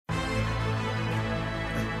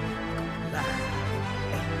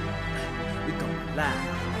live.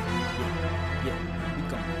 Yeah, yeah, we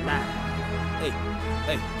going live. Hey,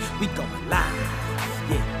 we going live.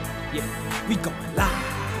 Yeah, yeah, we going live.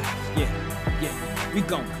 Yeah, yeah, we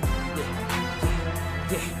going.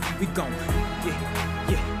 Yeah, we going.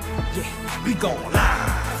 Yeah, we going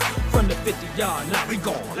live. From the 50-yard line, we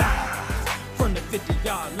going live. From the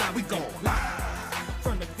 50-yard line, we going live.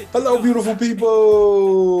 Hello, beautiful people.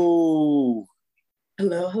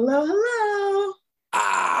 Hello, hello, hello.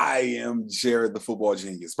 I am Jared, the football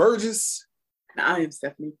genius Burgess. And I am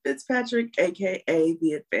Stephanie Fitzpatrick, aka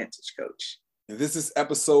the Advantage Coach. And this is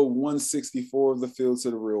episode 164 of the Field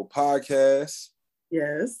to the Real podcast.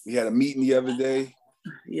 Yes. We had a meeting the other day.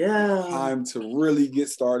 Yeah. Time to really get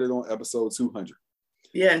started on episode 200.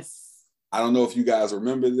 Yes. I don't know if you guys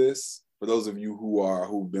remember this. For those of you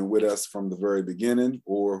who've been with us from the very beginning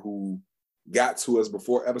or who got to us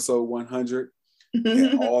before episode 100,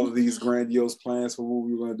 and all of these grandiose plans for what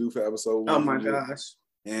we were going to do for episode 100. Oh my gosh.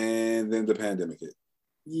 And then the pandemic hit.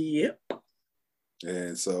 Yep.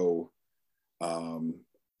 And so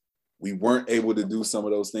we weren't able to do some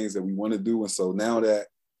of those things that we want to do. And so now that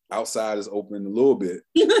outside is open a little bit,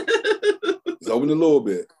 it's open a little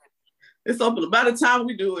bit. It's open. By the time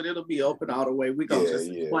we do it, it'll be open all the way. We're going to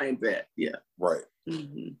just explain that. Yeah. Right.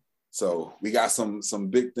 Mm-hmm. So we got some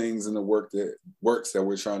big things in the works that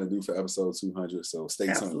we're trying to do for episode 200. So stay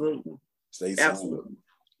tuned. Absolutely. Stay tuned. Absolutely.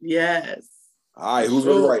 Yes. All right. Who's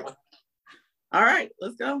really right? All right.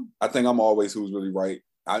 Let's go. I think I'm always who's really right.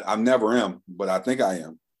 I never am, but I think I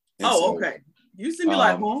am. And okay. You see me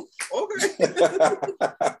like, huh? Okay.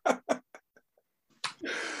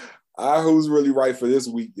 Our who's really right for this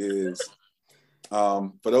week is,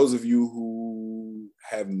 for those of you who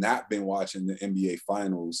have not been watching the NBA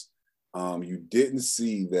Finals, you didn't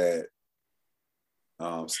see that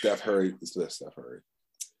Steph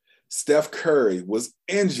Curry was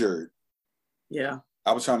injured. Yeah.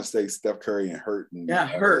 I was trying to say Steph Curry and hurt.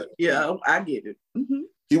 Hurt. Yeah, I get it. Mm-hmm.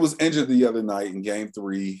 He was injured the other night in Game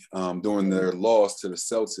 3 during their loss to the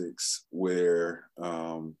Celtics, where,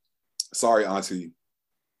 sorry, Auntie.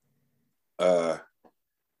 What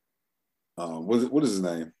is his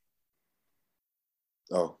name?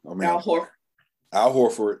 I mean, Al Horford. Al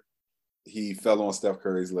Horford. He fell on Steph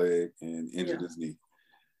Curry's leg and injured his knee.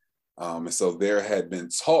 And so there had been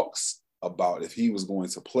talks about if he was going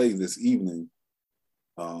to play this evening.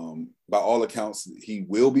 By all accounts, he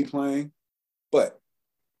will be playing, but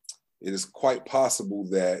it is quite possible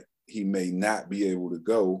that he may not be able to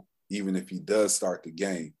go, even if he does start the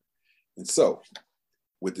game. And so,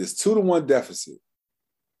 with this 2-1 deficit,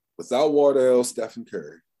 without Wardell, Stephen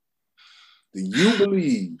Curry, do you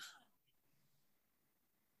believe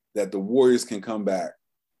that the Warriors can come back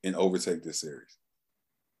and overtake this series?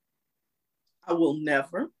 I will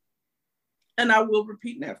never, and I will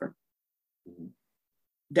repeat never,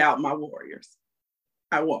 doubt my Warriors.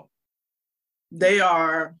 I won't. They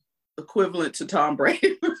are equivalent to Tom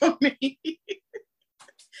Brady for me.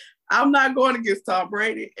 I'm not going against Tom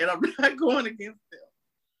Brady, and I'm not going against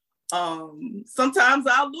them. Sometimes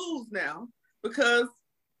I'll lose now because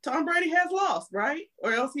Tom Brady has lost, right?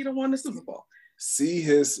 Or else he'd have won the Super Bowl. See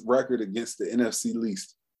his record against the NFC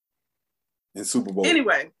least in Super Bowl.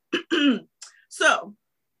 Anyway, so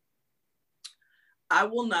I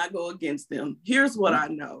will not go against them. Here's what I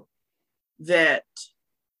know. That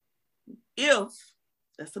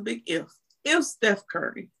that's a big if Steph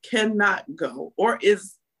Curry cannot go, or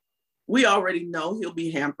we already know he'll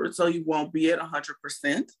be hampered, so he won't be at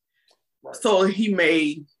 100%. Right. So he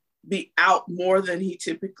may be out more than he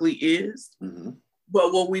typically is. Mm-hmm.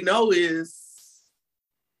 But what we know is,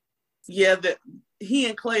 that he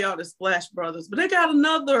and Klay are the Splash Brothers, but they got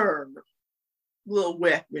another little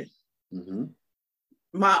weapon. Mm-hmm.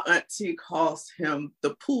 My auntie calls him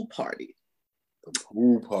the pool party. The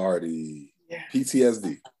pool party. Yes.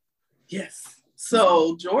 PTSD. Yes.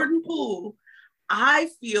 So Jordan Poole, I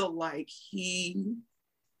feel like he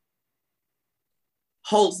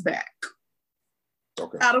holds back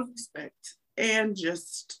out of respect and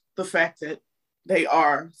just the fact that they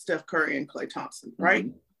are Steph Curry and Klay Thompson, right?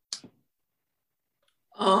 Mm-hmm.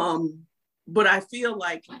 But I feel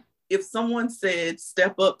like if someone said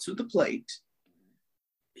step up to the plate,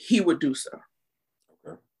 he would do so.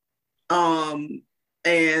 Okay.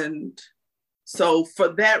 And so for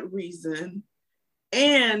that reason,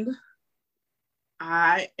 and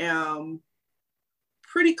I am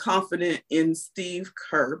pretty confident in Steve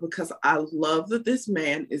Kerr because I love that this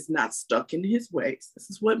man is not stuck in his ways. This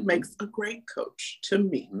is what makes a great coach to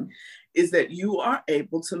me, is that you are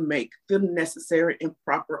able to make the necessary and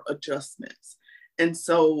proper adjustments. And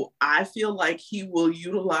so I feel like he will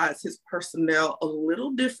utilize his personnel a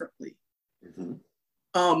little differently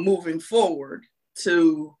moving forward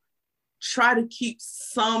to try to keep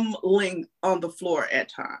some length on the floor at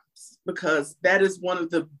times, because that is one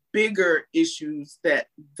of the bigger issues that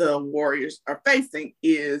the Warriors are facing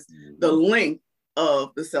is the length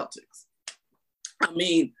of the Celtics. I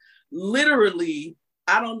mean, literally,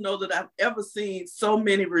 I don't know that I've ever seen so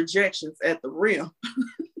many rejections at the rim.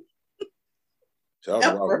 Shout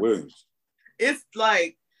out to Robert Williams. It's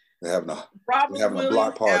like they're having a Williams,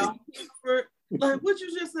 block party. Like, what'd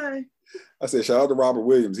you just say? I said, shout out to Robert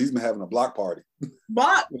Williams. He's been having a block party.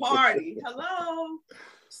 Block party. Hello.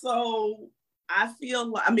 So I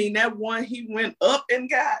feel like, I mean, that one he went up and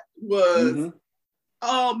got was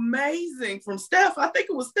amazing from Steph. I think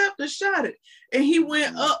it was Steph that shot it. And he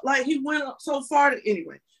went up, like he went up so far.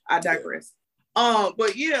 Anyway, I digress.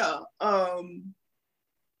 But yeah,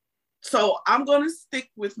 so I'm going to stick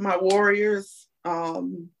with my Warriors.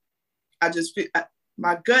 I just feel,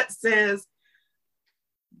 my gut says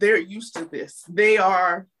they're used to this. They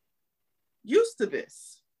are used to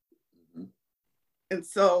this. And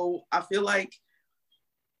so I feel like,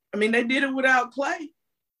 I mean, they did it without Clay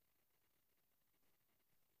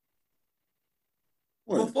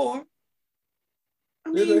before. I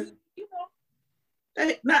mean, you know,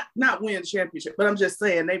 they not win championship, but I'm just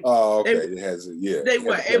saying they. Oh, okay. They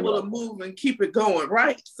were able to move and keep it going,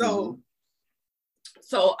 right? So,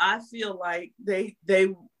 so I feel like they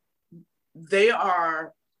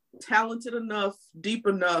are talented enough, deep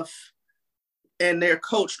enough, and they're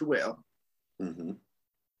coached well. Okay.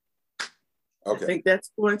 I think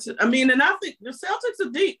that's going to. I mean, and I think the Celtics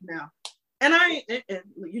are deep now, and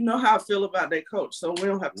you know how I feel about their coach, so we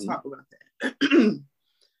don't have to talk about that.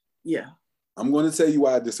 Yeah. I'm going to tell you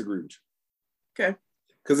why I disagree with you. Okay.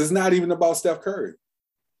 Because it's not even about Steph Curry.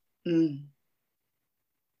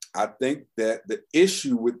 I think that the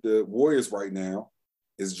issue with the Warriors right now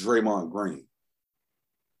is Draymond Green.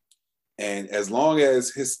 And as long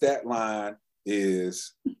as his stat line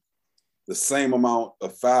is the same amount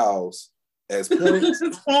of fouls as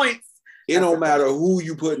points, it don't matter who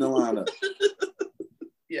you put in the lineup.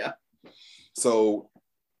 Yeah. So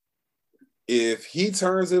if he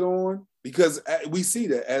turns it on, because we see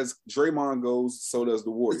that as Draymond goes, so does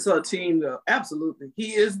the Warriors. So a team, though, absolutely.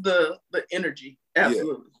 He is the energy,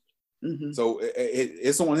 absolutely. Yeah. So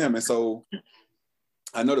it's on him. And so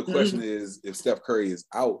I know the question is if Steph Curry is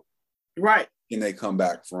out, right? Can they come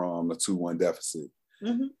back from a 2-1 deficit?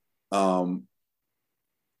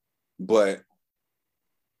 But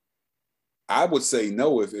I would say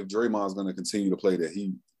no if Draymond's going to continue to play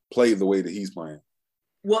the way that he's playing.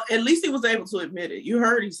 Well, at least he was able to admit it. You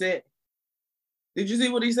heard he said. Did you see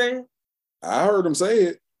what he said? I heard him say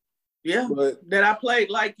it. Yeah, but that I played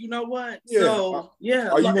like, you know what? Yeah. So yeah,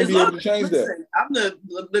 are you going to be able to change that? I'm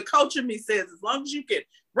the coach in me says as long as you can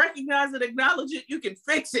recognize it, acknowledge it, you can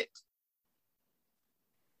fix it.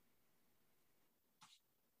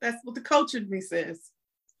 That's what the coach in me says.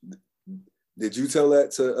 Did you tell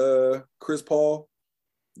that to Chris Paul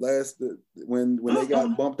when they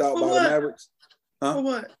got bumped out by the Mavericks?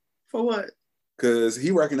 Huh? For what? Because he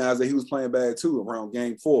recognized that he was playing bad too around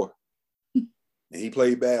game 4. And he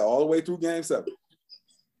played bad all the way through game 7.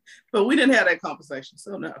 But we didn't have that conversation,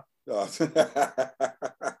 so no.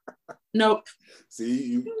 Nope.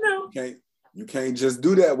 See, you can't just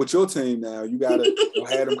do that with your team now. You gotta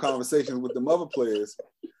have them conversations with the other players.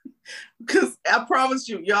 Because I promise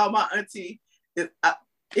you, y'all, my auntie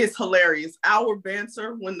it's hilarious. Our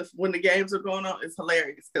banter when the games are going on is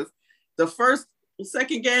hilarious. Because the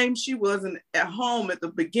second game, she wasn't at home at the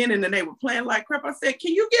beginning and they were playing like crap. I said,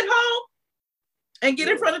 can you get home and get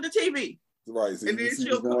in front of the TV? Right. So and then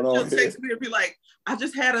she'll text me and be like, I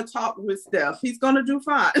just had a talk with Steph. He's going to do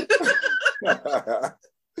fine.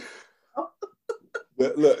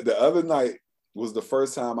 Look, the other night was the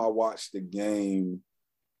first time I watched the game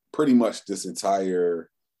pretty much this entire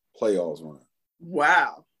playoffs run.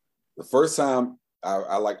 Wow. The first time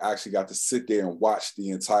I actually got to sit there and watch the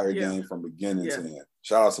entire game from beginning to end.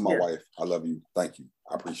 Shout out to my wife. I love you. Thank you.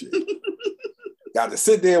 I appreciate it. Got to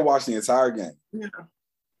sit there and watch the entire game. Yeah.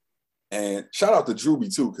 And shout out to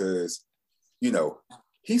Drewby too, because,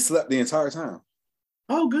 he slept the entire time.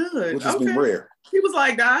 Oh, good. Which has been rare. He was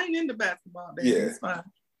like, I ain't into basketball. Then. Yeah. It's fine.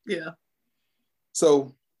 Yeah.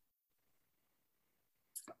 So,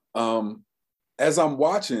 as I'm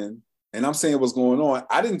watching, and I'm saying what's going on,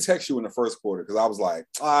 I didn't text you in the first quarter because I was like,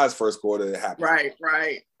 it's first quarter, it happened.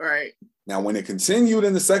 Right. Now, when it continued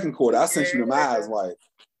in the second quarter, I sent you them eyes like.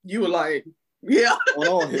 You were like, yeah. What's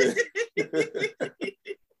going on here?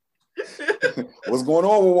 What's going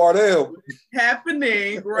on with Wardell?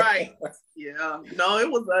 Happening, right. Yeah. No,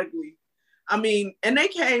 it was ugly. I mean, and they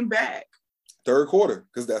came back. Third quarter,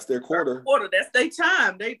 because that's their quarter. Third quarter, that's their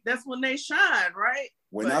time. That's when they shine, right?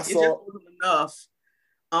 When but I it saw, just wasn't enough.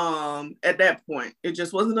 At that point, it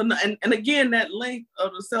just wasn't enough. And again, that length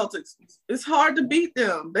of the Celtics, it's hard to beat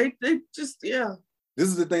them. They just, yeah. This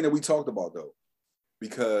is the thing that we talked about though,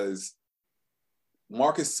 because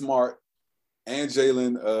Marcus Smart and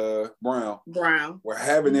Jaylen Brown were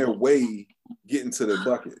having their way getting to the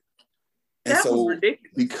bucket. And that so was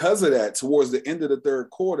ridiculous. Because of that, towards the end of the third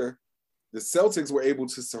quarter, the Celtics were able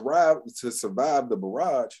to survive the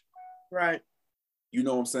barrage. Right. You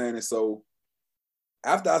know what I'm saying? And so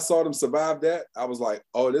after I saw them survive that, I was like,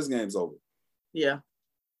 oh, this game's over. Yeah.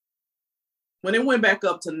 When it went back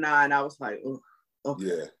up to 9, I was like, oh, okay.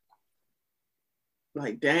 Yeah.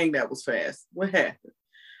 Like, dang, that was fast. What happened?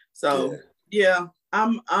 So, yeah,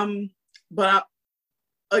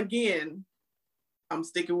 again, I'm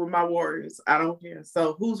sticking with my Warriors. I don't care.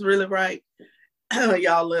 So who's really right?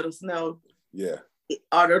 Y'all let us know. Yeah.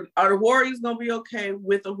 Are the Warriors going to be okay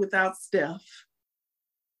with or without Steph?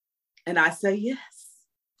 And I say yes.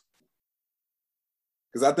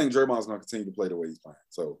 Because I think Draymond's going to continue to play the way he's playing.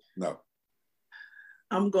 So, no.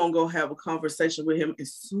 I'm going to go have a conversation with him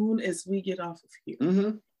as soon as we get off of here.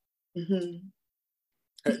 Mm-hmm. Mm-hmm.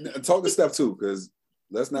 Hey, talk to Steph, too, because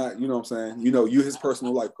let's not, you know what I'm saying? You know, you his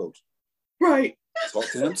personal life coach. Right.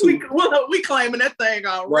 Talk to him, too. we claiming that thing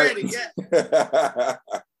already. Right. Yeah.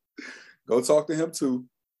 Go talk to him, too.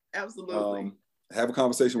 Absolutely. Have a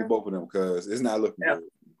conversation with both of them because it's not looking good.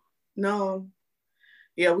 No.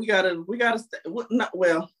 Yeah, we gotta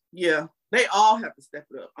yeah, they all have to step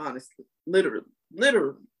it up, honestly, literally,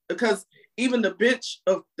 because even the bench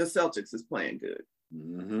of the Celtics is playing good.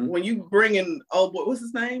 Mm-hmm. When you bring in, what's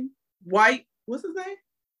his name? White, what's his name?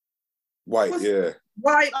 White, yeah.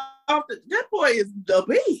 White, that boy is the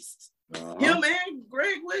beast. Uh-huh. Him and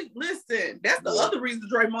Greg, listen, that's the other reason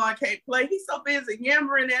Draymond can't play. He's so busy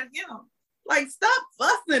yammering at him. Like, stop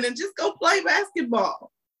fussing and just go play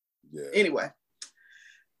basketball. Yeah. Anyway.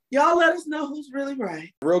 Y'all let us know who's really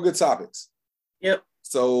right. Real good topics. Yep.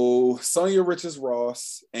 So Sonia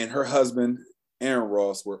Richards-Ross and her husband, Aaron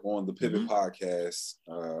Ross, were on the Pivot podcast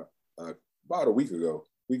about a week ago.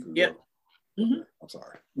 Yep. Mm-hmm. I'm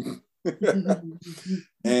sorry.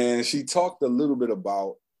 And she talked a little bit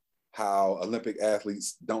about how Olympic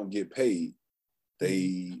athletes don't get paid.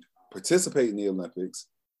 They participate in the Olympics,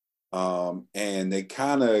 and they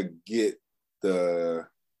kind of get the,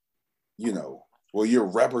 well, you're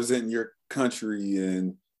representing your country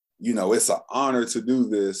and, it's an honor to do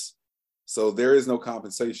this. So there is no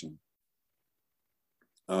compensation.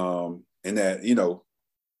 And that,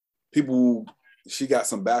 she got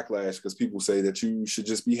some backlash because people say that you should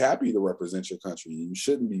just be happy to represent your country. You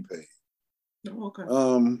shouldn't be paid. Oh, okay.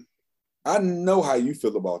 I know how you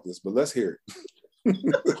feel about this, but let's hear it.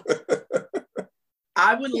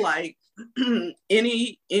 I would like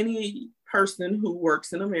any person who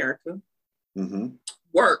works in America, mm-hmm.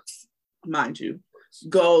 works, mind you,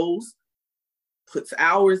 goes, puts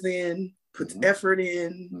hours in, puts mm-hmm. effort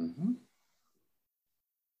in, mm-hmm.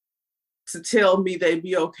 to tell me they'd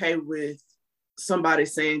be okay with somebody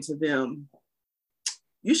saying to them,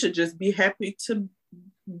 you should just be happy to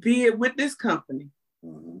be with this company.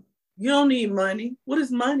 Mm-hmm. You don't need money. What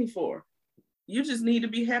is money for? You just need to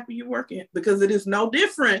be happy you're working, because it is no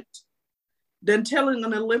different than telling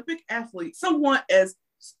an Olympic athlete, someone as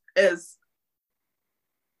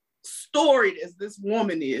storied as this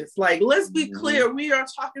woman is. Like, let's be mm-hmm. clear, we are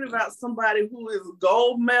talking about somebody who is a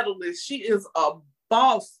gold medalist. She is a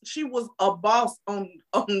boss. She was a boss on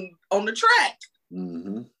the track.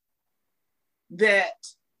 Mm-hmm. That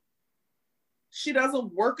she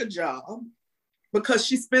doesn't work a job because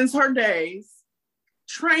she spends her days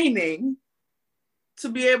training to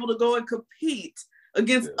be able to go and compete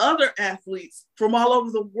against other athletes from all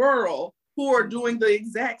over the world who are doing the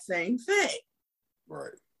exact same thing.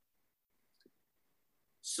 Right.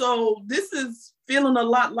 So this is feeling a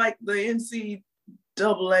lot like the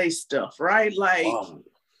NCAA stuff, right?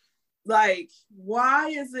 Like, why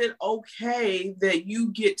is it okay that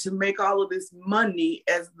you get to make all of this money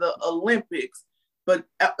as the Olympics? But,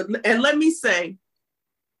 and let me say,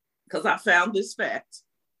 because I found this fact,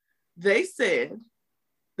 they said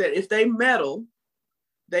that if they medal,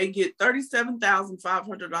 they get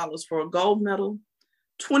 $37,500 for a gold medal,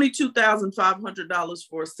 $22,500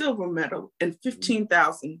 for a silver medal, and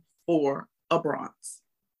 $15,000 for a bronze.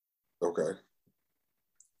 Okay.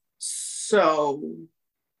 So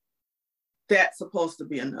that's supposed to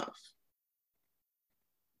be enough.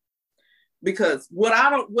 Because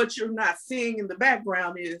what you're not seeing in the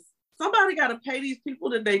background is somebody got to pay these people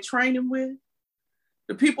that they training with,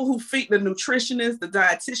 the people who feed the nutritionists, the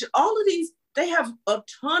dietitian, all of these They have a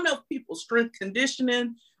ton of people, strength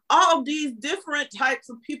conditioning, all these different types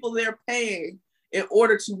of people they're paying in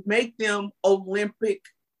order to make them Olympic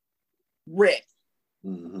ready.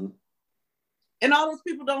 Mm-hmm. And all those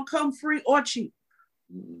people don't come free or cheap.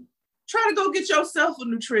 Mm-hmm. Try to go get yourself a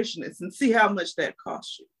nutritionist and see how much that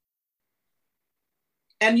costs you.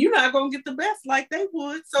 And you're not going to get the best like they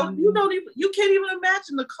would. So you can't even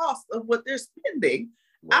imagine the cost of what they're spending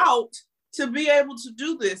out to be able to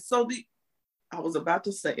do this. So I was about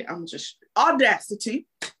to say, I'm just audacity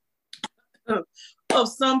of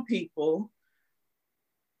some people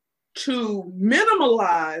to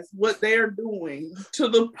minimalize what they're doing to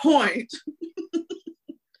the point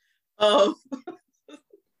of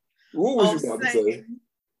what was you about to say?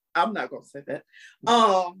 I'm not going to say that.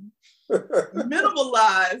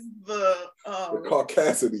 Minimalize the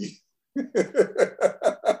caucasity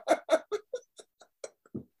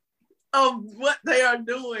of what they are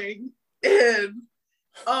doing and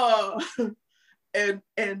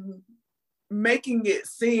making it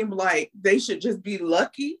seem like they should just be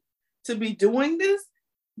lucky to be doing this.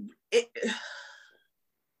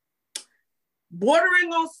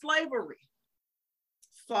 Bordering on slavery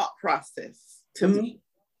thought process to me.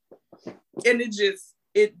 And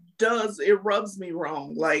it rubs me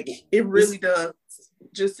wrong. Like it really does.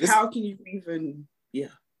 Just how can you even,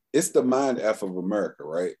 It's the mind F of America,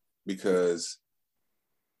 right? Because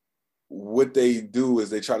what they do is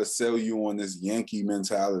they try to sell you on this Yankee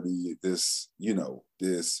mentality, this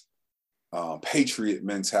patriot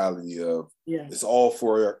mentality of it's all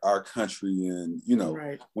for our country. And,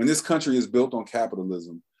 when this country is built on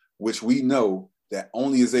capitalism, which we know that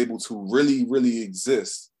only is able to really, really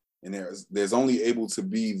exist, and there's only able to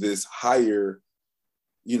be this higher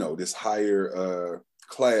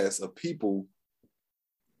class of people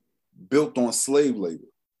built on slave labor.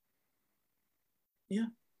 Yeah.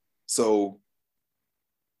 So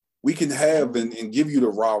we can have and give you the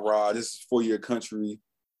rah-rah, this is for your country.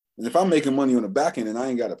 And if I'm making money on the back end and I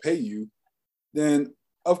ain't got to pay you, then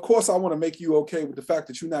of course I want to make you okay with the fact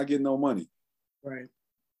that you're not getting no money. Right.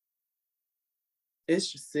 It's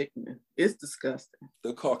just sickening. It's disgusting.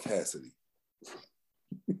 The caucasity.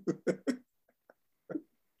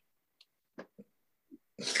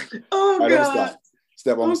 Oh, God. God.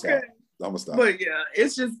 Step on the stop. I'm gonna stop. But yeah,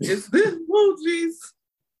 it's this. Oh, geez.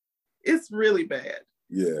 It's really bad.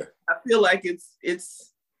 Yeah. I feel like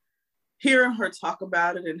it's hearing her talk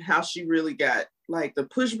about it and how she really got like the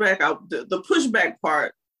pushback out, the pushback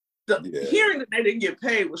part. Hearing that they didn't get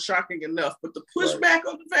paid was shocking enough, but the pushback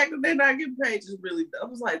on the fact that they're not getting paid just really, I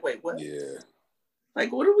was like, wait, what? Yeah.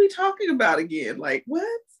 Like, what are we talking about again? Like, what?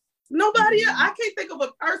 Nobody, I can't think of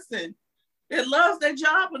a person that loves their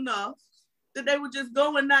job enough that they would just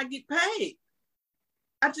go and not get paid.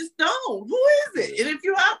 I just don't. Who is it? And if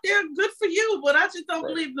you're out there, good for you, but I just don't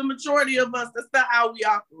believe the majority of us, that's not how we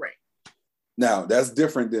operate. Now, that's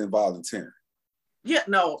different than volunteering. Yeah,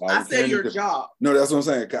 no, I said your job. No, that's what I'm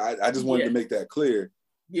saying. I just wanted to make that clear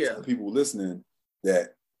to people listening that,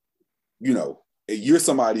 you're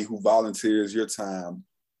somebody who volunteers your time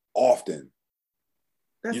often.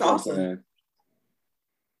 That's awesome. What I'm saying?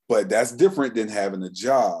 But that's different than having a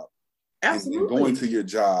job. Absolutely. And going to your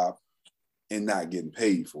job and not getting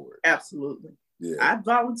paid for it. Absolutely. Yeah. I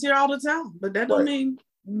volunteer all the time, but that don't mean,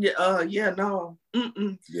 no.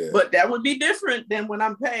 Yeah. But that would be different than when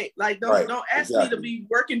I'm paid. Like, don't ask me to be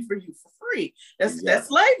working for you for free. That's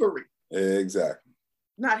slavery. Exactly.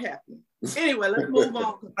 Not happening. Anyway, let's move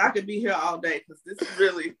on because I could be here all day because this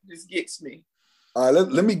really just gets me. All right,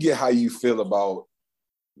 let me get how you feel about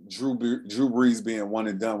Drew Brees being one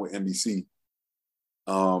and done with NBC.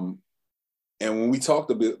 And when we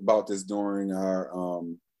talked a bit about this during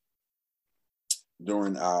our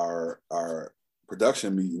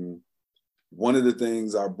production meeting, one of the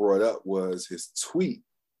things I brought up was his tweet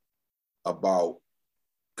about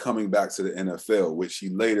coming back to the NFL, which he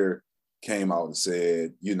later came out and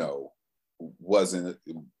said, wasn't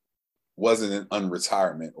an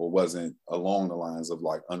unretirement or wasn't along the lines of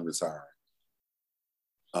like unretiring.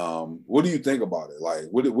 What do you think about it? Like,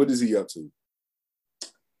 what is he up to?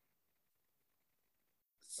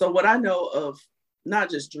 So what I know of not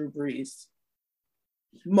just Drew Brees,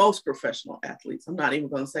 most professional athletes, I'm not even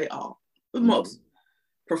going to say all, but most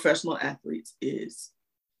professional athletes is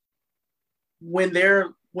when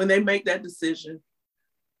they make that decision,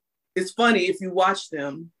 it's funny if you watch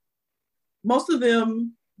them, most of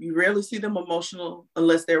them, you rarely see them emotional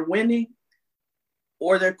unless they're winning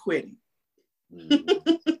or they're quitting.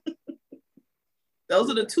 Those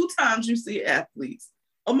are the two times you see athletes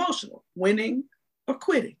emotional, winning or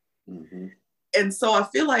quitting. And so I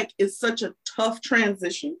feel like it's such a tough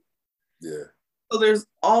transition Yeah. So there's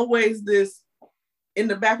always this in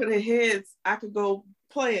the back of their heads, I could go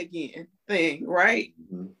play again thing, right?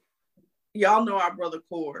 Mm-hmm. Y'all know our brother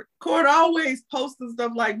Cord. Cord always posting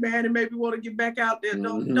stuff like, man, it made me want to get back out there.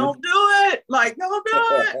 Don't do it. Like, don't do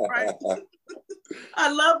it. Right. I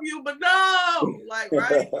love you, but no. Like,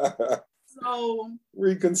 right. So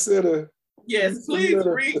reconsider. Yes, please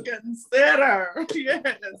reconsider.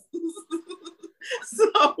 Yes.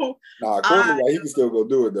 So he can still go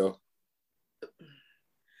do it though.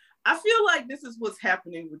 I feel like this is what's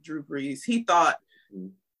happening with Drew Brees. He thought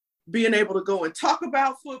being able to go and talk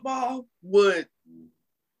about football would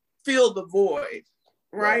fill the void,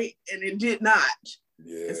 right? And it did not.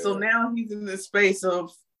 Yeah. And so now he's in this space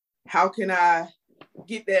of how can I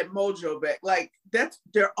get that mojo back? Like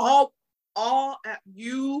they're all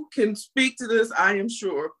you can speak to this, I am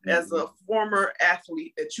sure, as a former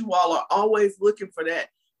athlete, that you all are always looking for that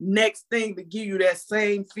next thing to give you that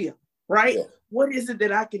same feel, right? Yeah. What is it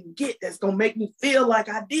that I can get that's going to make me feel like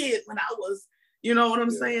I did when I was, you know what I'm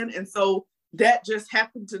saying? And so that just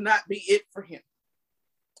happened to not be it for him.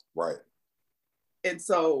 Right. And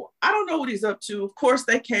so I don't know what he's up to. Of course,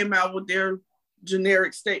 they came out with their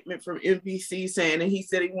generic statement from NBC saying that he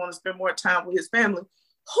said he wanted to spend more time with his family.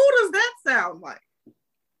 Who does that sound like?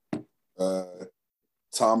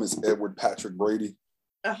 Thomas Edward Patrick Brady.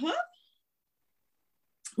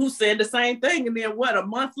 Who said the same thing, and then a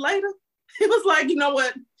month later, he was like, you know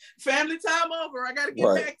what, family time over. I got to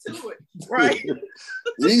get back to it. Right?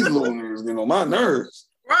 These losers, my nerves.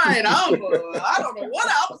 Right. I don't know what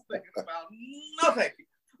I was thinking about. No, thank you.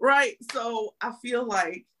 Right. So I feel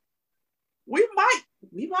like we might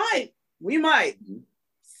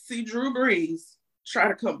see Drew Brees try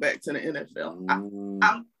to come back to the NFL.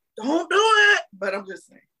 I don't do it, but I'm just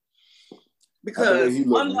saying. Because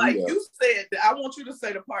unlike you said, I want you to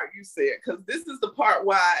say the part you said, because this is the part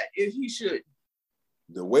why he should.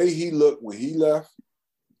 The way he looked when he left,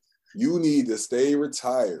 you need to stay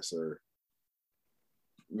retired, sir.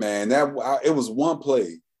 Man, it was one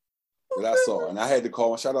play that I saw, and I had to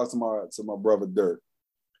call. Shout out to my brother Dirk.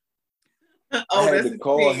 I had to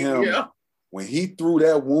call him when he threw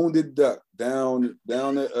that wounded duck down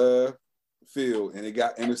the field and it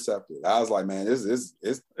got intercepted. I was like, man, it's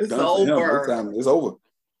done over. For him. It's over.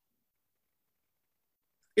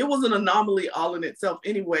 It was an anomaly all in itself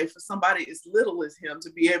anyway for somebody as little as him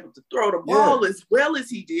to be able to throw the ball as well as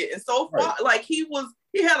he did. And so far, like he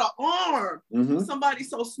had an arm for somebody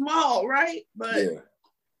so small, right? But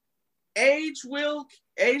age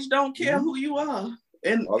don't care who you are.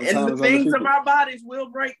 And the things of our bodies will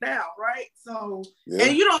break down, right? So,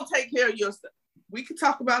 and you don't take care of yourself. We could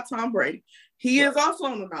talk about Tom Brady. He is also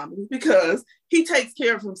an anomaly because he takes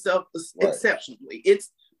care of himself exceptionally.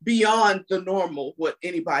 It's beyond the normal what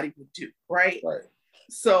anybody would do, right? Right.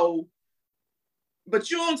 So,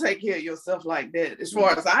 but you don't take care of yourself like that, as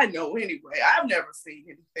far as I know anyway. I've never seen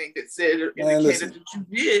anything that said or indicated that you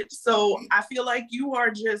did. So I feel like you are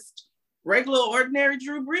just regular, ordinary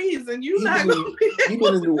Drew Brees, and you're not going to be He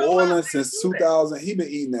been in New Orleans since 2000. He been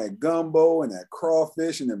eating that gumbo and that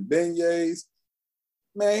crawfish and them beignets.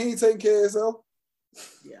 Man, he ain't taking care of himself.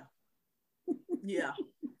 Yeah.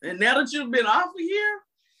 And now that you've been off a year,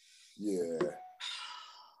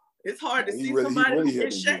 it's hard to see somebody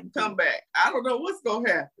in shape come back. I don't know what's going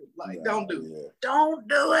to happen. Like, don't do it. Don't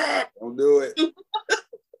do it. Don't do it.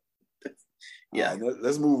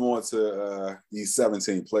 Let's move on to these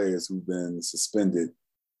 17 players who've been suspended,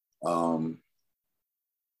 for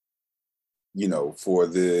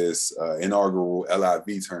this inaugural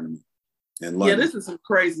LIV tournament in London. Yeah, this is some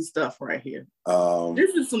crazy stuff right here.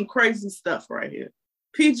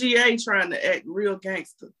 PGA trying to act real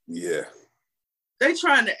gangster. Yeah. They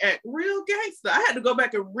trying to act real gangster. I had to go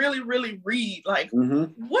back and really, really read,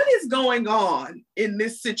 what is going on in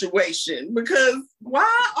this situation? Because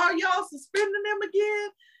why are y'all suspending them again?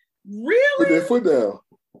 Really? Put their foot down.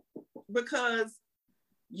 Because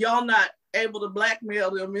y'all not able to blackmail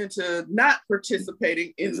them into not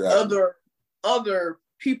participating in other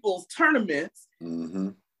people's tournaments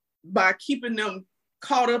by keeping them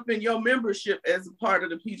caught up in your membership as a part of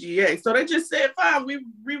the PGA. So they just said, fine, we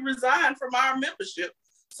resign from our membership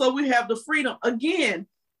so we have the freedom. Again,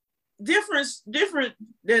 different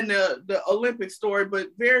than the Olympic story, but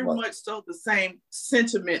very much so the same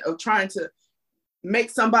sentiment of trying to make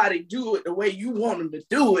somebody do it the way you want them to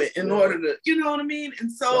do it in order to, you know what I mean?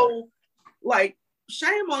 And so,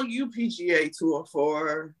 shame on you, PGA Tour,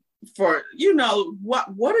 for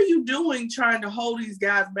what are you doing trying to hold these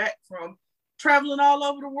guys back from traveling all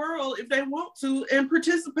over the world if they want to and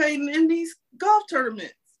participating in these golf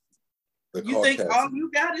tournaments? You think all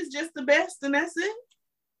you got is just the best and that's it?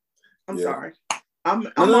 I'm Yeah. sorry. I'm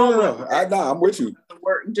No. on one. I'm with you.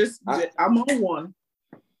 I'm on one.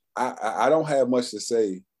 I don't have much to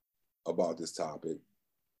say about this topic.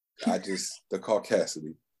 The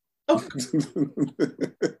caucasity. Oh.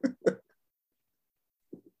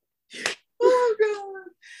 Oh God.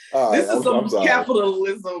 All This right, is some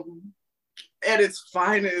capitalism at its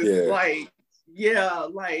finest. Yeah.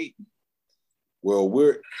 Like. Well,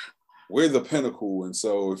 we're the pinnacle, and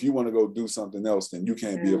so if you want to go do something else, then you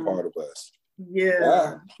can't be a part of us.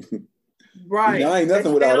 Yeah. Right. Now ain't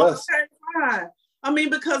nothing without us. Fine. I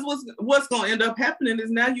mean, because what's going to end up happening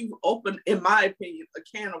is now you've opened, in my opinion, a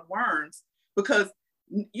can of worms, because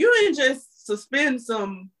you didn't just suspend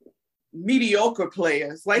some mediocre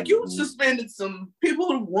players. Like you suspended some people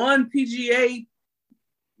who won PGA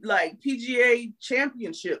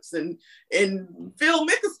championships and Phil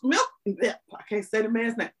Mickelson. I can't say the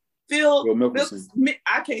man's name. Phil Mickelson.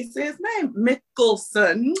 I can't say his name.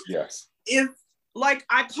 Mickelson. Yes. Is like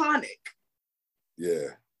iconic. Yeah.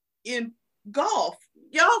 In golf,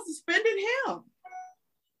 y'all suspended him.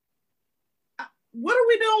 What are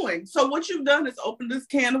we doing? So what you've done is open this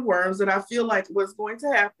can of worms, and I feel like what's going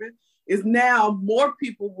to happen is now more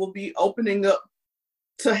people will be opening up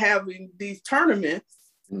to having these tournaments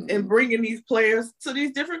and bringing these players to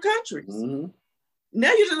these different countries.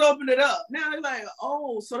 Now you just open it up. Now they're like,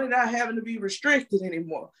 oh, so they're not having to be restricted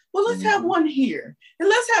anymore. Well, let's have one here, and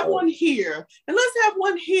let's have one here, and let's have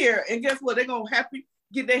one here. And guess what? They're going to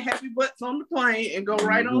get their happy butts on the plane and go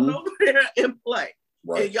right on over there and play.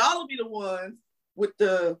 Right. And y'all will be the ones with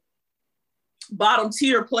the bottom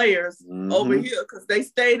tier players over here because they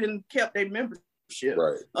stayed and kept their membership.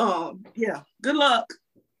 Right. Yeah. Good luck.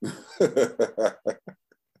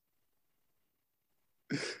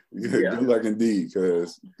 Good luck indeed,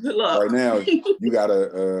 because right now you got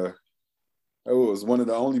it was one of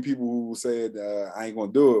the only people who said I ain't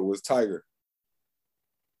gonna do it was Tiger.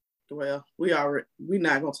 Well, we're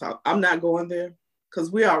not gonna talk. I'm not going there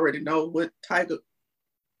because we already know what Tiger.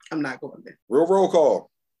 I'm not going there. Real roll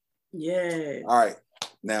call. Yeah. All right.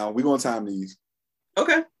 Now we're gonna time these.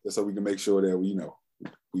 Okay. So we can make sure that we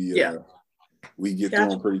get through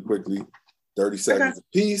them pretty quickly. 30 seconds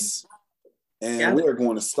apiece. And we are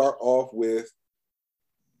going to start off with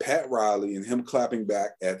Pat Riley and him clapping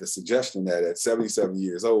back at the suggestion that at 77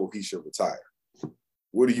 years old, he should retire.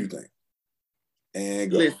 What do you think?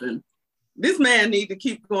 And go. Listen, this man needs to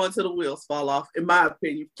keep going till the wheels fall off, in my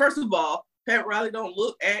opinion. First of all, Pat Riley don't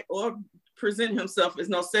look at or present himself as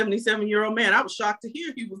no 77-year-old man. I was shocked to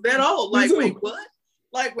hear he was that old. Like, wait, what?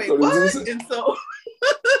 Like, wait, what? And so...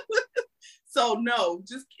 So no,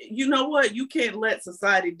 just, you know what? You can't let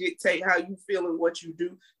society dictate how you feel and what you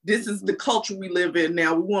do. This is the culture we live in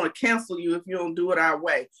now. We want to cancel you if you don't do it our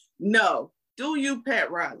way. No, do you,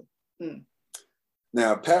 Pat Riley?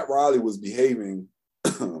 Now, Pat Riley was behaving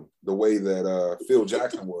the way that Phil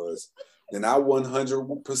Jackson was, then I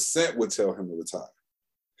 100% would tell him to retire.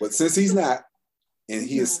 But since he's not, and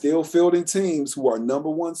he is still fielding teams who are number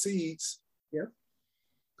one seeds,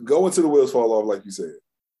 go until the wheels fall off, like you said.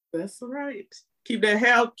 That's right. Keep that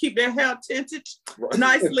hair tinted,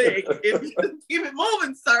 nicely. Keep it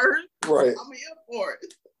moving, sir. Right. I'm here for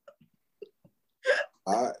it.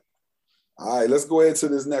 All right. Let's go ahead to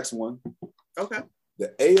this next one. Okay.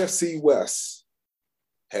 The AFC West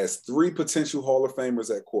has 3 potential Hall of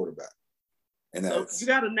Famers at quarterback, and that's you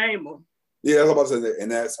got to name them. Yeah, I was about to say that,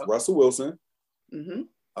 and that's Russell Wilson.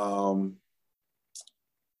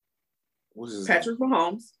 What is his Patrick name?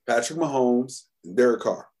 Mahomes. Patrick Mahomes, and Derek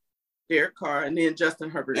Carr. Derek Carr, and then Justin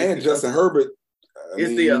Herbert. And Justin Herbert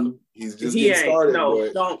is the other. He's just getting started.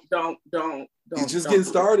 No, don't. He's just getting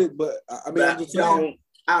started, but I mean, I'm just saying.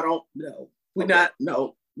 I don't know. We're not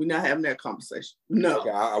having that conversation. No.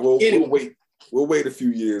 Okay, we'll wait a few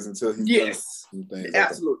years until he's done some things.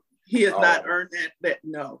 Absolutely. Okay. He has not earned that.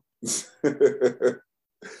 No.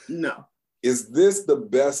 No. Is this the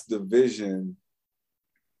best division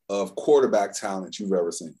of quarterback talent you've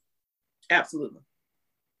ever seen? Absolutely.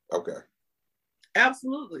 Okay.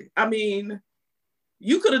 Absolutely. I mean,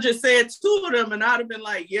 you could have just said 2 of them and I'd have been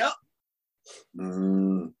like, yep.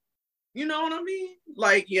 You know what I mean?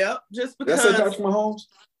 Like, yep. Just because. That's Patrick Mahomes?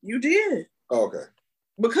 You did. Oh, okay.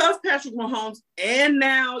 Because Patrick Mahomes, and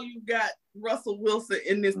now you've got Russell Wilson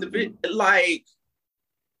in this division. Like,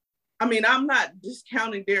 I mean, I'm not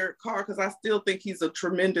discounting Derek Carr because I still think he's a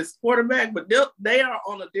tremendous quarterback, but they are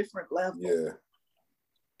on a different level. Yeah.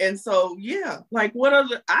 And so, like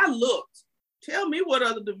I looked, tell me what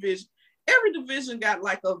other division, every division got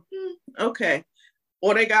like okay.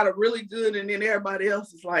 Or they got a really good and then everybody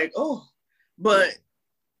else is like, oh, but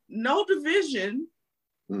no division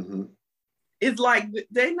It's like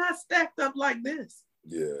they're not stacked up like this.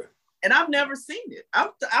 Yeah. And I've never seen it.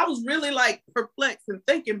 I was really like perplexed and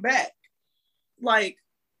thinking back. Like,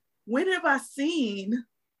 when have I seen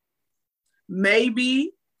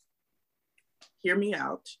maybe, hear me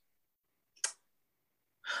out,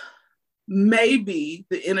 maybe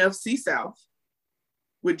the NFC South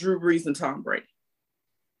with Drew Brees and Tom Brady.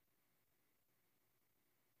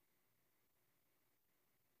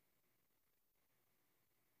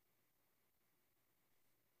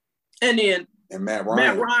 And then Matt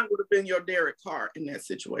Ryan would have been your Derek Carr in that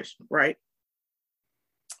situation, right?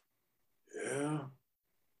 Yeah.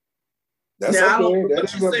 That's now, okay. I don't know That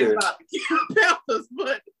what you say about the Panthers,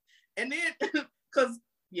 but and then because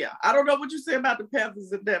I don't know what you say about the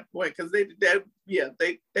Panthers at that point because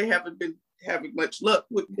they haven't been having much luck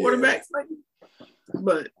with quarterbacks lately.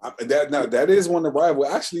 But that is one of the rival.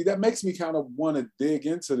 Actually, that makes me kind of want to dig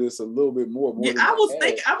into this a little bit more. I've been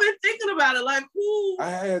thinking about it. Like, who? I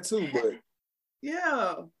had too, but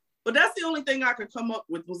yeah. But that's the only thing I could come up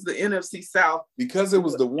with was the NFC South because it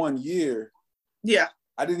was the 1 year. Yeah.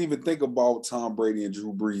 I didn't even think about Tom Brady and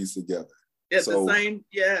Drew Brees together. At the same,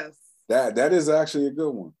 yes. That is actually a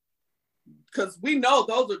good one. Because we know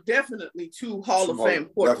those are definitely two Hall of Fame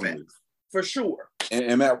quarterbacks for sure.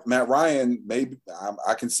 And Matt Ryan, maybe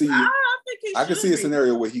I can see. I can see a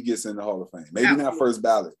scenario where he gets in the Hall of Fame. Maybe not first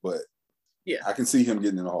ballot, but I can see him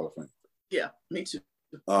getting in the Hall of Fame. Yeah, me too.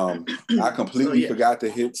 I completely forgot to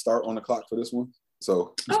hit start on the clock for this one.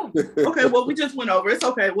 So okay, well we just went over. It's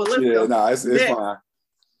okay. Well, let's go. No, it's fine.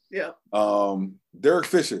 Yeah. Derek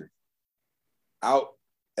Fisher out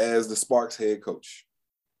as the Sparks head coach.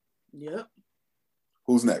 Yep.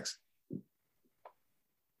 Who's next?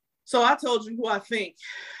 So I told you who I think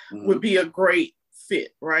would be a great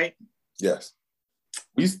fit, right? Yes.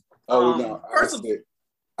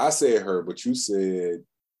 I said her, but you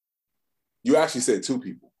actually said two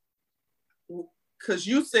people. Because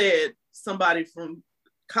you said somebody from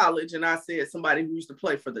college and I said somebody who used to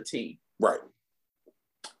play for the team. Right.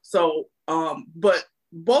 So, but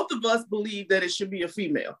both of us believe that it should be a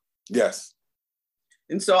female. Yes.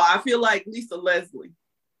 And so I feel like Lisa Leslie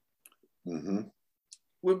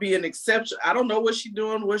would be an exception. I don't know what she's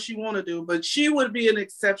doing, what she want to do, but she would be an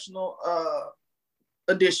exceptional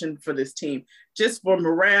addition for this team, just for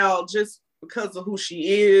morale, just because of who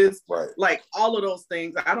she is. Right. Like all of those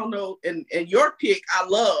things. I don't know. And your pick, I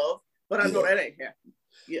love, but I know that ain't happening.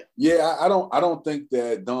 Yeah. Yeah, I don't think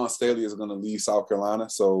that Dawn Staley is going to leave South Carolina.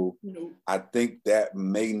 So I think that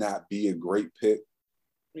may not be a great pick.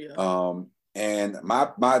 Yeah. And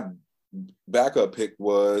my backup pick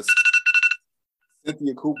was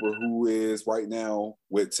Cynthia Cooper, who is right now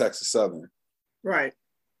with Texas Southern. Right.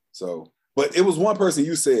 So, but it was one person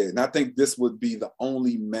you said, and I think this would be the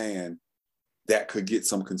only man that could get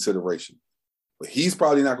some consideration. But he's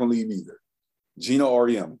probably not going to leave either. Gino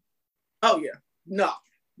Auriemma. Oh, yeah. No.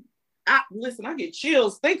 Listen, I get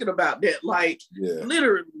chills thinking about that. Like,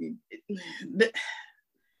 literally,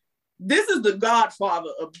 this is the godfather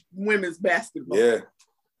of women's basketball. Yeah.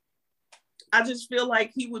 I just feel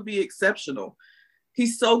like he would be exceptional.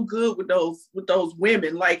 He's so good with those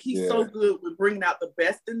women. Like, he's so good with bringing out the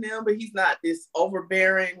best in them, but he's not this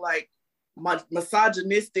overbearing, like,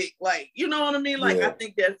 misogynistic, like, you know what I mean? Like, I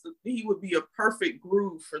think he would be a perfect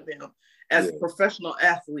groove for them as professional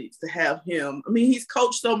athletes to have him. I mean, he's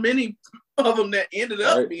coached so many of them that ended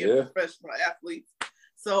up being professional athletes.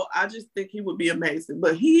 So I just think he would be amazing.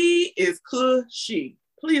 But he is cushy.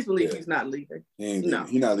 Please believe he's not leaving. He's not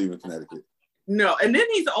leaving Connecticut. No, and then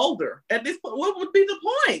he's older. At this point, what would be the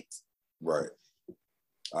point? Right.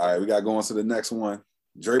 All right, we got to go on to the next one.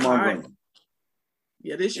 Draymond Green.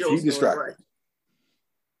 Yeah, this your story, right?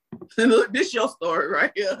 Look, this your story,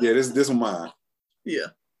 right? Yeah, this one mine. Yeah.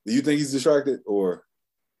 Do you think he's distracted or?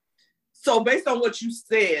 So based on what you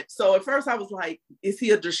said, so at first I was like, is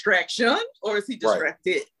he a distraction or is he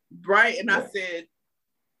distracted? Right? And I said,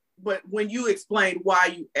 but when you explained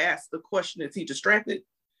why you asked the question, is he distracted?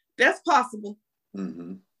 That's possible.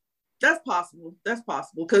 Mm-hmm. That's possible.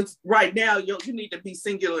 Because right now you need to be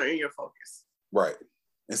singular in your focus. Right.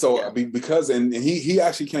 And so because he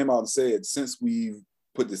actually came out and said, since we've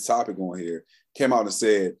put this topic on here, came out and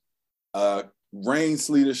said, rain,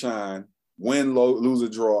 sleet, or shine, win, lose, or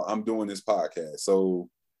draw, I'm doing this podcast. So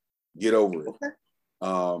get over it.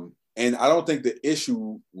 Okay. And I don't think the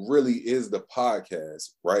issue really is the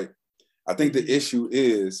podcast, right? I think the issue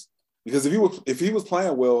is because if he was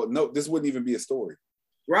playing well, no, this wouldn't even be a story.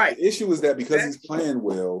 Right. The issue is that because he's playing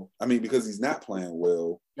well, because he's not playing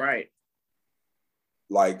well. Right.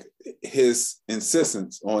 Like his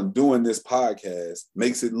insistence on doing this podcast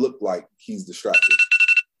makes it look like he's distracted.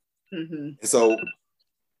 And so,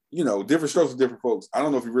 you know, different strokes for different folks. I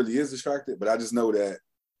don't know if he really is distracted, but I just know that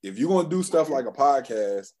if you're going to do stuff like a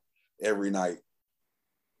podcast every night,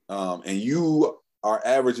 and you are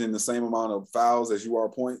averaging the same amount of fouls as you are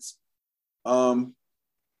points,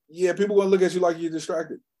 yeah, people are going to look at you like you're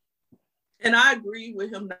distracted. And I agree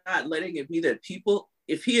with him not letting it be that people,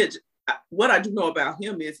 if he had, what I do know about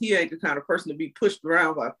him is he ain't the kind of person to be pushed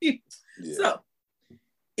around by people. Yeah. So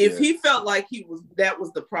if he felt like that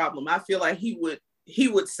was the problem, I feel like he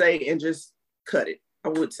would say and just cut it. I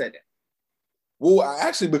would say that. Well,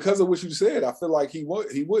 actually, because of what you said, I feel like he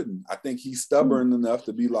wouldn't. I think he's stubborn enough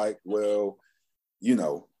to be like, well, you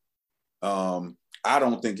know, I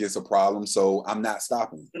don't think it's a problem, so I'm not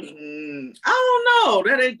stopping. I don't know.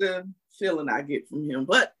 That ain't the feeling I get from him,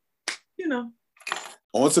 but you know.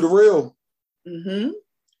 On to the real. Mm-hmm.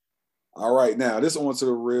 All right, now this on to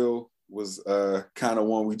the real was kind of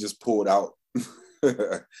one we just pulled out.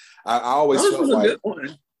 I always felt like, a good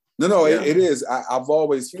one. No, yeah. it is. I've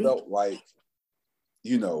always felt like,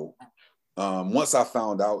 you know, once I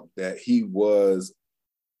found out that he was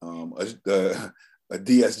a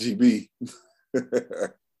DSGB,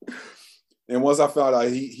 and once I found out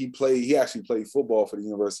he actually played football for the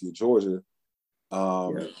University of Georgia,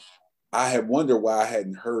 I had wondered why I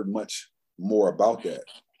hadn't heard much more about that.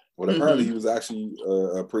 Well, apparently he was actually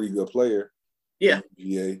a pretty good player. Yeah.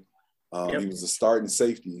 He was a starting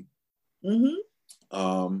safety. And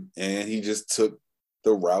he just took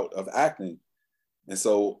the route of acting. And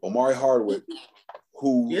so Omari Hardwick,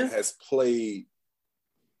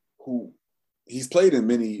 he's played in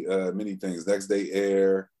many things. Next Day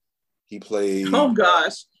Air, he played. Oh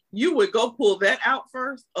gosh, you would go pull that out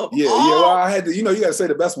first? Well, I had to, you got to say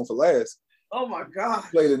the best one for last. Oh my God.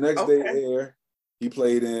 He played in Next Day Air. He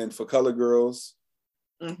played in For Color Girls,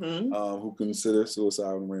 who consider Suicide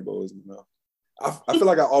on the Rainbow isn't enough. I feel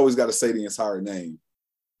like I always got to say the entire name.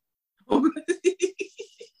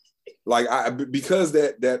 Like because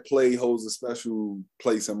that play holds a special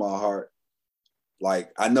place in my heart.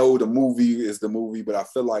 Like I know the movie is the movie, but I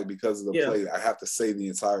feel like because of the play, I have to say the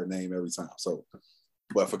entire name every time. So,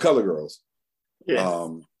 but For Color Girls,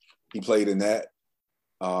 he played in that,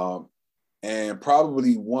 and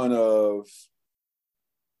probably one of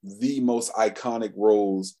the most iconic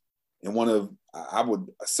roles, and one of, I would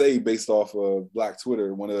say, based off of Black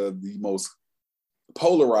Twitter, one of the most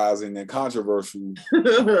polarizing and controversial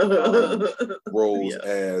roles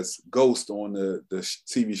as Ghost on the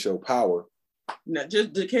TV show Power. No,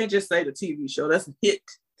 you can't just say the TV show. That's a hit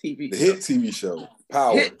TV show. The hit TV show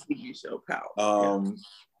Power. Hit TV show Power.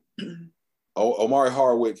 Omari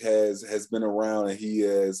Hardwick has been around, and he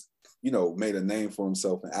has, made a name for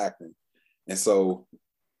himself in acting. And so,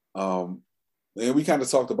 and we kind of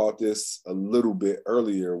talked about this a little bit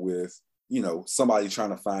earlier with, somebody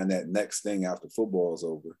trying to find that next thing after football is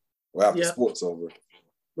over or after sports over.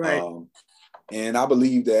 Right. And I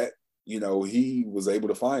believe that, he was able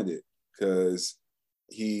to find it because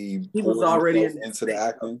he was already into the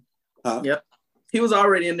acting. Huh? Yep. He was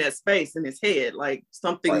already in that space in his head, like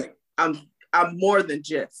something. Right. I'm more than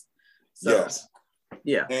just. So, yes.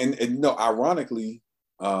 Yeah. And ironically,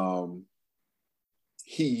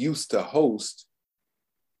 he used to host.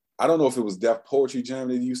 I don't know if it was Def Poetry Jam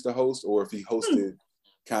that he used to host, or if he hosted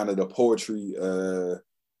kind of the poetry show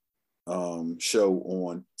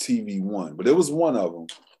on TV1, but it was one of them.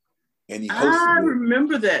 And he hosted I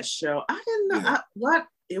remember that show. I didn't know what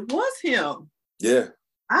it was him. Yeah.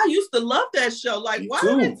 I used to love that show. Like, why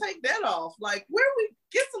did they take that off? Like, where we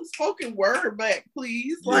get some spoken word back,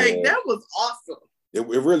 please? Like, that was awesome. It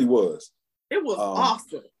really was. It was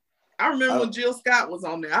awesome. I remember when Jill Scott was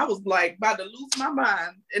on there. I was like about to lose my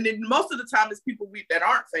mind. And then most of the time it's people that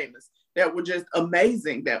aren't famous that were just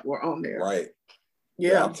amazing that were on there. Right.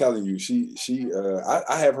 Yeah. I'm telling you,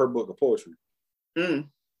 I have her book of poetry.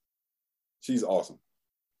 She's awesome.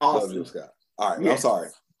 Awesome. Love Jill Scott. All right. Yes. I'm sorry.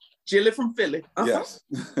 Jilly from Philly. Yes.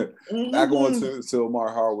 Back on to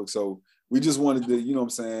Omari Hardwick. So we just wanted to, you know what I'm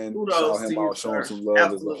saying, shout him out, show him some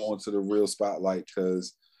love as on to the real spotlight,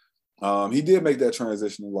 because he did make that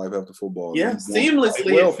transition in life after football. Yeah,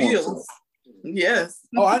 seamlessly it feels. Yes.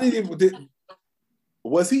 Oh, I didn't even.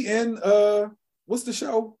 Was he in? What's the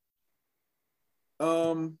show?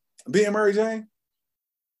 Being Mary Jane.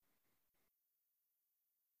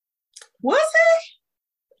 Was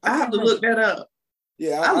he? I have to look that up.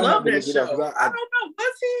 Yeah, I love that show. I don't know.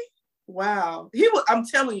 Was he? Wow. He was. I'm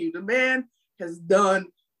telling you, the man has done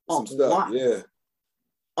some stuff. Yeah.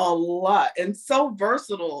 A lot, and so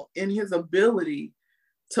versatile in his ability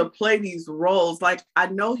to play these roles. Like, I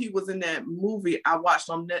know he was in that movie I watched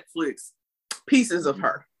on Netflix, Pieces of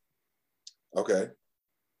Her. Okay.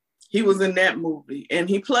 He was in that movie, and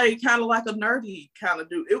he played kind of like a nerdy kind of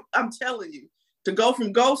dude. I'm telling you, to go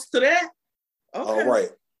from Ghost to that. Okay. All right.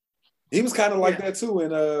 He was kind of like that too.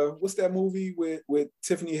 And what's that movie with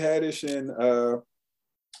Tiffany Haddish and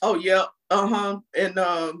oh yeah, and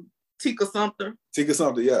Tika Sumpter. Tika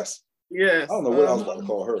Sumpter, yes. Yes. I don't know what I was about to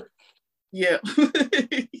call her. Yeah.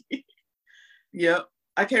 Yep.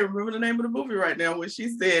 I can't remember the name of the movie right now when she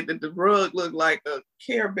said that the rug looked like a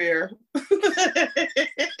Care Bear.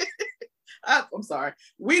 I'm sorry.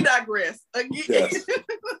 We digress again. Yes.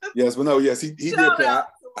 Yes, but no, yes, he did play.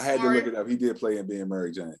 I had to look it up. He did play in Being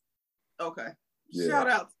Mary Jane. Okay. Yeah. Shout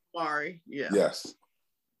out to Mari. Yeah. Yes.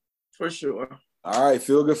 For sure. All right.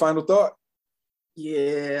 Feel good final thought?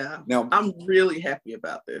 Yeah. Now, I'm really happy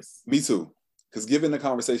about this. Me too. Because given the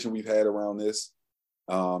conversation we've had around this,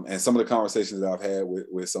 and some of the conversations that I've had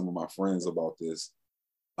with some of my friends about this,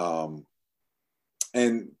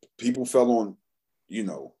 and people fell on,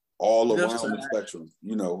 all around the spectrum,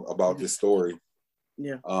 about this story.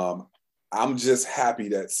 Yeah. I'm just happy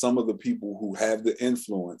that some of the people who have the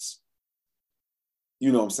influence,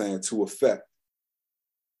 to affect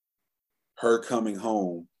her coming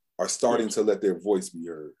home are starting to let their voice be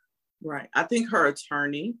heard. Right. I think her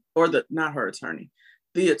attorney, not her attorney,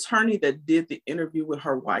 the attorney that did the interview with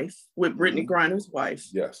her wife, with Brittany Griner's wife.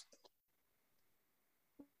 Yes.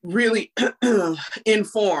 Really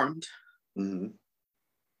informed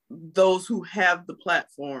those who have the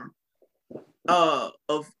platform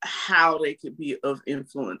of how they could be of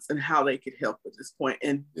influence and how they could help at this point.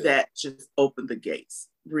 And that just opened the gates,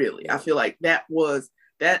 really. I feel like that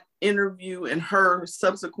interview and her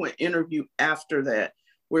subsequent interview after that,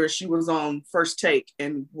 where she was on First Take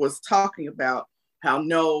and was talking about how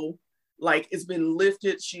it's been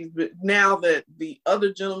lifted. Now that the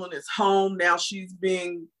other gentleman is home, now she's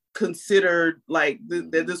being considered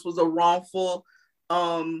that this was a wrongful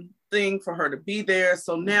thing for her to be there.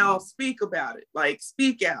 So now speak about it,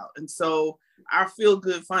 speak out. And so our feel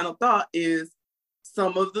good final thought is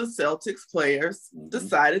some of the Celtics players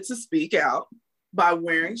decided to speak out by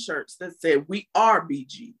wearing shirts that said, "We are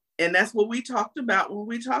BG." And that's what we talked about when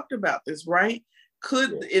we talked about this, right?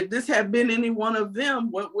 If this had been any one of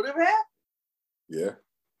them, what would have happened? Yeah.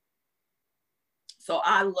 So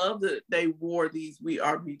I love that they wore these "We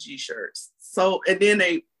Are BG" shirts. So, and then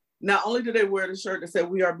they, not only did they wear the shirt that said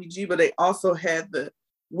 "We Are BG," but they also had the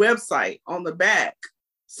website on the back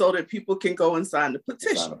so that people can go and sign the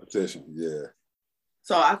petition. Sign a petition, yeah.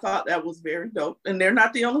 So I thought that was very dope. And they're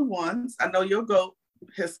not the only ones. I know Your Goat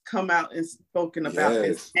has come out and spoken about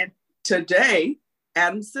this. And today,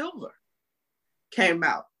 Adam Silver came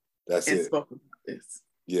out and spoke about this.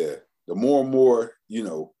 Yeah. The more and more,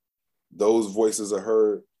 those voices are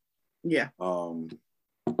heard. Yeah. The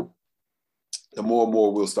more and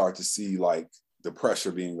more we'll start to see the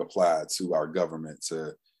pressure being applied to our government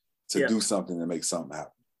to do something to make something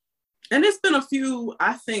happen. And it's been a few,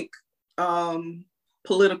 I think,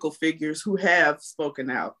 political figures who have spoken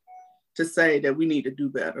out to say that we need to do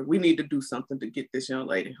better. We need to do something to get this young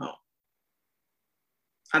lady home.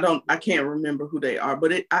 I can't remember who they are,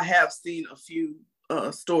 but I have seen a few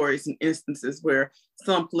stories and instances where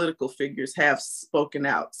some political figures have spoken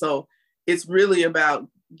out. So it's really about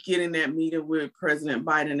getting that meeting with President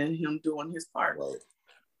Biden and him doing his part. Right.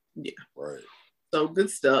 Yeah. Right. So good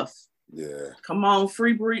stuff. Yeah. Come on,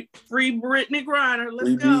 free Brittany Griner.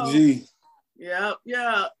 Let's go. BG. Yep.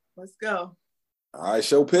 Let's go. All right,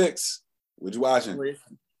 show picks. What you watching?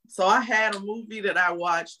 Listen. So I had a movie that I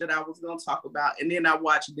watched that I was going to talk about, and then I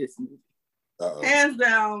watched this movie. Uh-oh. Hands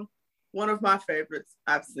down, one of my favorites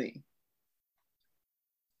I've seen.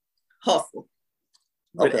 Hustle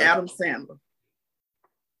with Adam Sandler.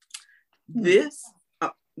 This,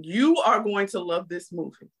 you are going to love this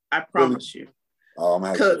movie. I promise you. Oh,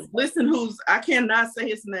 because listen, I cannot say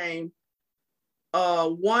his name.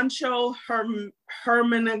 Juancho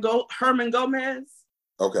Herman Gomez.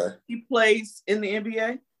 Okay. He plays in the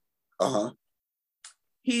NBA. Uh-huh.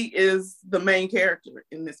 He is the main character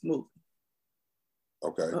in this movie.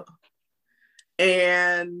 Okay.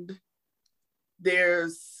 And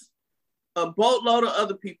there's a boatload of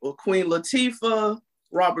other people. Queen Latifah,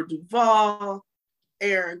 Robert Duvall,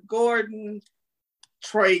 Aaron Gordon,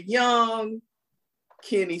 Trae Young,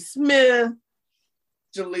 Kenny Smith,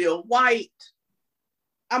 Jaleel White.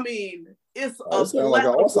 I mean, it's like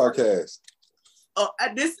an all-star cast.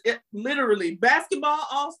 Literally basketball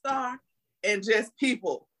all-star and just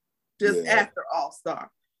people, actor all-star.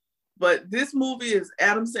 But this movie is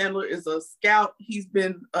Adam Sandler is a scout. He's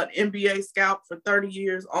been an NBA scout for 30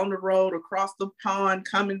 years on the road, across the pond,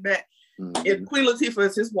 coming back. Mm-hmm. And Queen Latifah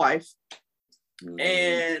is his wife. Mm-hmm.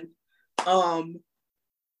 And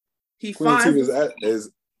He Queen finds Latifah is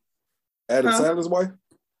Adam Sandler's wife?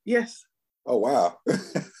 Yes. Oh wow.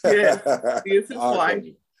 Yes, he is his wife.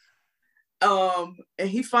 And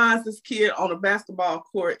he finds this kid on a basketball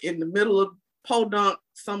court in the middle of Podunk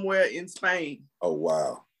somewhere in Spain. Oh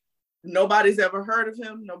wow. Nobody's ever heard of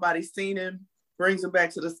him. Nobody's seen him. Brings him back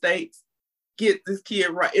to the States. Get this kid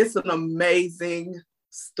right. It's an amazing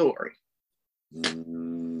story.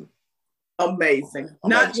 Amazing.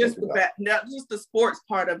 Not just the sports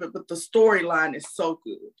part of it, but the storyline is so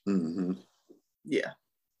good. Yeah.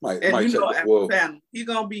 He's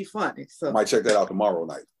gonna be funny. So might check that out tomorrow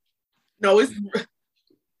night. No,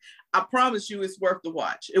 I promise you, it's worth the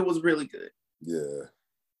watch. It was really good.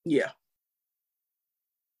 Yeah.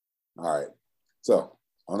 All right. So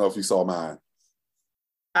I don't know if you saw mine.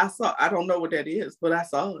 I don't know what that is, but I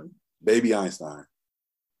saw it. Baby Einstein.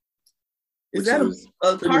 Is that a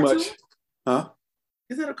cartoon? Much, huh?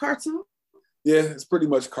 Is it a cartoon? Yeah, it's pretty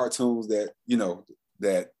much cartoons that,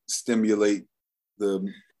 that stimulate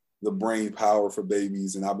the brain power for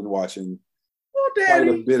babies. And I've been watching quite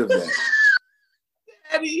a bit of that.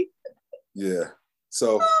 Daddy. Yeah.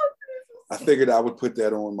 So I figured I would put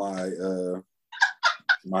that on my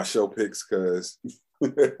my show picks because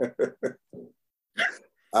I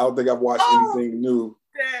don't think I've watched anything new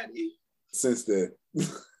Daddy. Since then.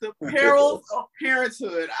 The perils of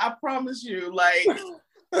parenthood. I promise you, like,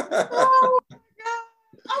 oh my God.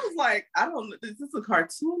 I was like, I don't know, is this a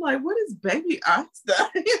cartoon? Like, what is Baby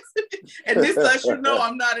Einstein? And this lets you know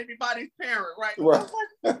I'm not anybody's parent, right? Right.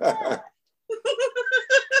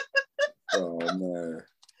 Oh man.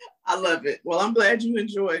 I love it. Well, I'm glad you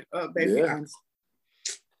enjoyed Baby Einstein.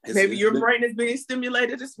 Maybe your brain is being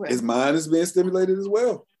stimulated as well. His mind is being stimulated as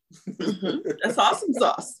well. That's awesome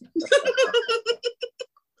sauce.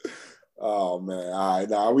 Oh man. All right.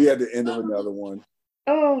 Now we had the end of another one.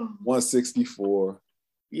 164.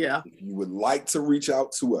 Yeah. If you would like to reach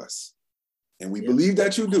out to us, and we believe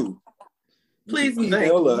that you do, please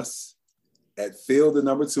email us at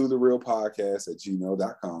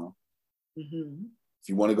fieldthe2realpodcast@gmail.com. If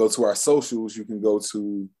you want to go to our socials, you can go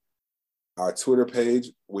to our Twitter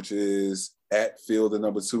page, which is at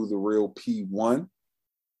fieldthe2realp1.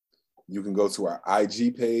 You can go to our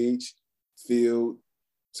IG page,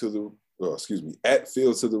 at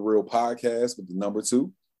Field to the Real Podcast with the number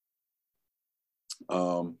 2.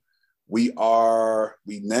 We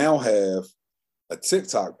now have a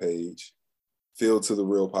TikTok page, Field to the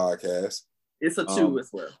Real Podcast. It's a 2 as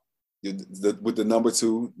well. With the number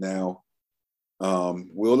 2 now.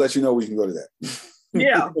 We'll let you know we can go to that.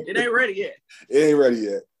 Yeah, it ain't ready yet. It ain't ready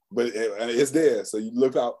yet, but it's there. So you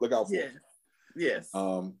look out for it. Yes.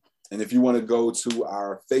 And if you want to go to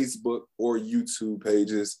our Facebook or YouTube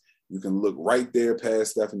pages, you can look right there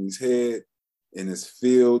past Stephanie's head, and it's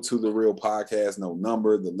Field to the Real Podcast, no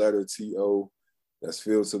number, the letter T-O. That's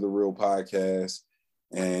Field to the Real Podcast.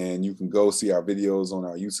 And you can go see our videos on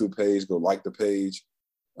our YouTube page. Go like the page.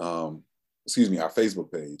 Our Facebook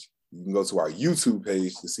page. You can go to our YouTube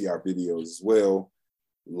page to see our videos as well.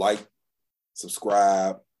 Like,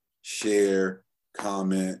 subscribe, share,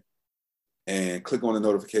 comment, and click on the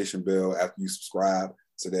notification bell after you subscribe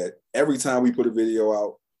so that every time we put a video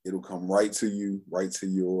out, it'll come right to you, right to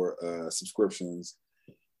your subscriptions.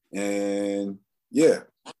 And yeah,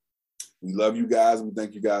 we love you guys. We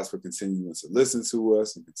thank you guys for continuing to listen to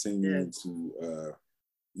us and continuing to,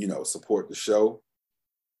 support the show.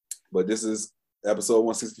 But this is episode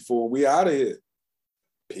 164. We out of here.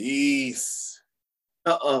 Peace.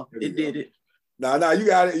 It did it. Nah, you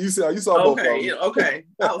got it. You saw both of them. Okay.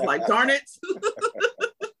 I was like, darn it.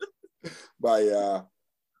 Bye, y'all.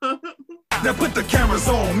 Now put the cameras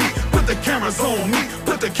on me, put the cameras on me,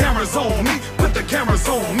 put the cameras on me, put the cameras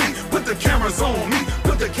on me, put the cameras on me,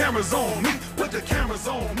 put the cameras on me, put the cameras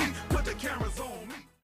on me.